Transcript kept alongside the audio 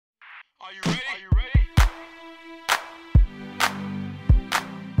Are you ready? Are you ready?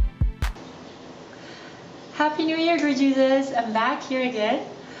 Happy New Year, Green Juices! I'm back here again,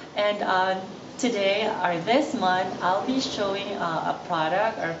 and today or this month I'll be showing a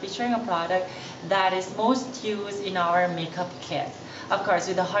product or featuring a product that is most used in our makeup kit. Of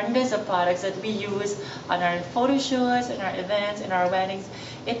course, with the hundreds of products that we use on our photo shoots, in our events, in our weddings,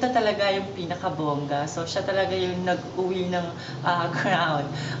 ito talaga yung pinakabongga. So siya talaga yung nag-uwi ng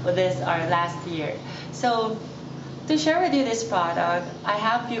crown this our last year. So to share with you this product, I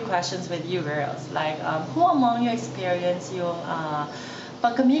have a few questions with you girls. Like, who among you experience yung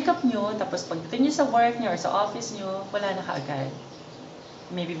pagka-makeup nyo, tapos pagdating nyo sa work nyo or sa office nyo, wala na kaagad?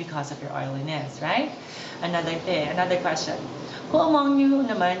 Maybe because of your oiliness, right? Another question. Who among you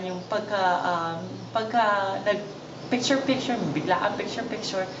naman yung pagka nag-picture-picture, bigla ang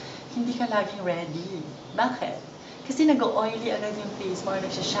picture-picture, hindi ka laging ready? Bakit? Kasi nag-oily agad yung face mo or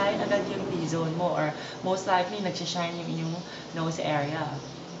nagsashine agad yung T-zone mo or most likely nagsashine yung inyong nose area.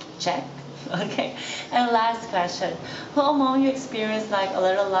 Check? Okay. And last question. Who among you experienced like a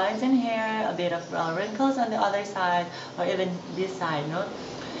little lines in hair, a bit of wrinkles on the other side, or even this side, no?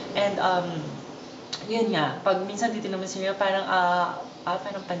 And yun nga, pag minsan titignan mo siya, parang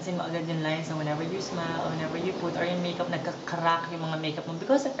parang pansin mo agad yung lines na whenever you smile, or whenever you put, or yung makeup, nagkakarak yung mga makeup mo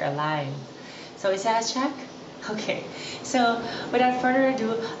because of your lines. So is that a check? Okay, so without further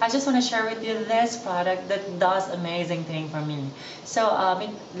ado, I just want to share with you this product that does amazing thing for me. So,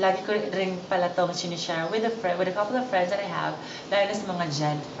 lagi ko rin pala itong sinishare with a couple of friends that I have, lalo na sa mga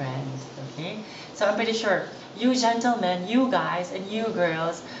gent friends, okay? So, I'm pretty sure, you gentlemen, you guys, and you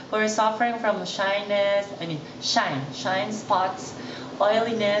girls who are suffering from shine spots,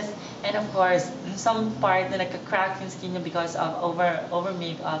 oiliness, and of course, some part na nagka-crack yung skin nyo because of over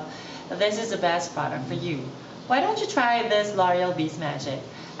makeup, this is the best product for you. Why don't you try this L'Oreal Base Magic?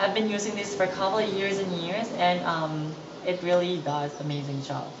 I've been using this for a couple of years and it really does amazing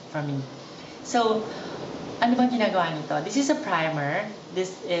job for me. So, ano bang ginagawa nito? This is a primer.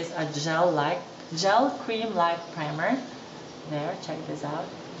 This is a gel cream-like primer. There, check this out.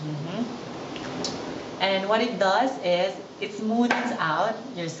 And what it does is, it smoothens out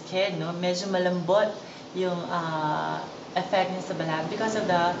your skin, no? Medyo malambot yung effect niya sa balat because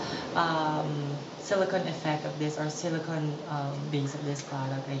of the silicone effect of this, or silicone base of this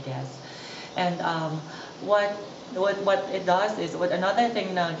product, I guess. And what it does is, another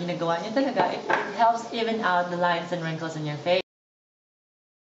thing na ginagawa niya talaga, it helps even out the lines and wrinkles in your face.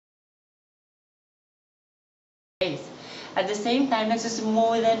 At the same time,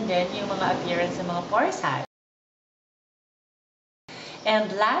 nagsusmoothen din yung mga appearance ng mga pore size.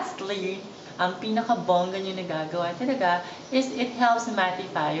 And lastly, ang pinaka-bongga nyo nagagawa talaga is it helps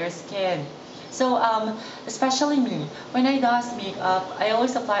mattify your skin. So, especially me, when I does makeup, I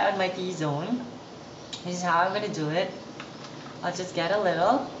always apply on my T-zone. This is how I'm gonna do it. I'll just get a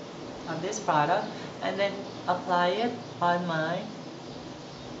little of this product and then apply it on my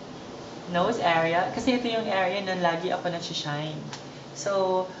nose area. Kasi ito yung area na lagi ako nagsishine.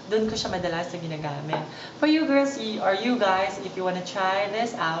 So, dun ko siya madalas na ginagamit. For you girls, or you guys, if you wanna try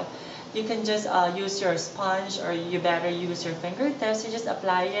this out, you can just use your sponge, or you better use your fingertips. You just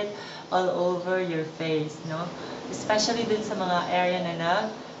apply it all over your face, no? Especially dun sa mga area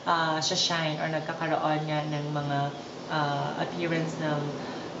na shine or nagkakaroon nga ng mga appearance ng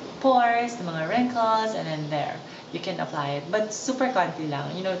pores, ng mga wrinkles, and then there. You can apply it. But super konti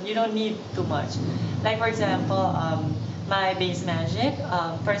lang. You know, you don't need too much. Like for example, my Base Magic,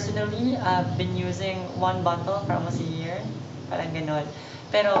 personally, I've been using one bottle for almost a year. Parang ganon.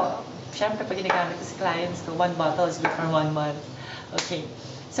 Pero, syempre, pag ginagamit ko sa clients ko, one bottle is good for 1 month. Okay.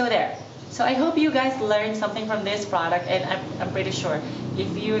 So there. So I hope you guys learned something from this product, and I'm pretty sure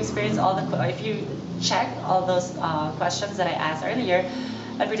if you experience if you check all those questions that I asked earlier,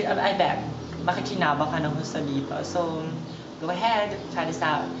 I bet makikinabang ka ng gusto dito. So go ahead, try this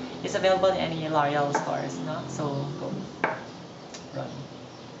out. It's available in any L'Oreal stores, no? So go.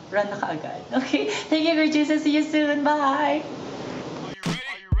 Run na kaagad. Okay. Thank you, Green Juices. See you soon. Bye.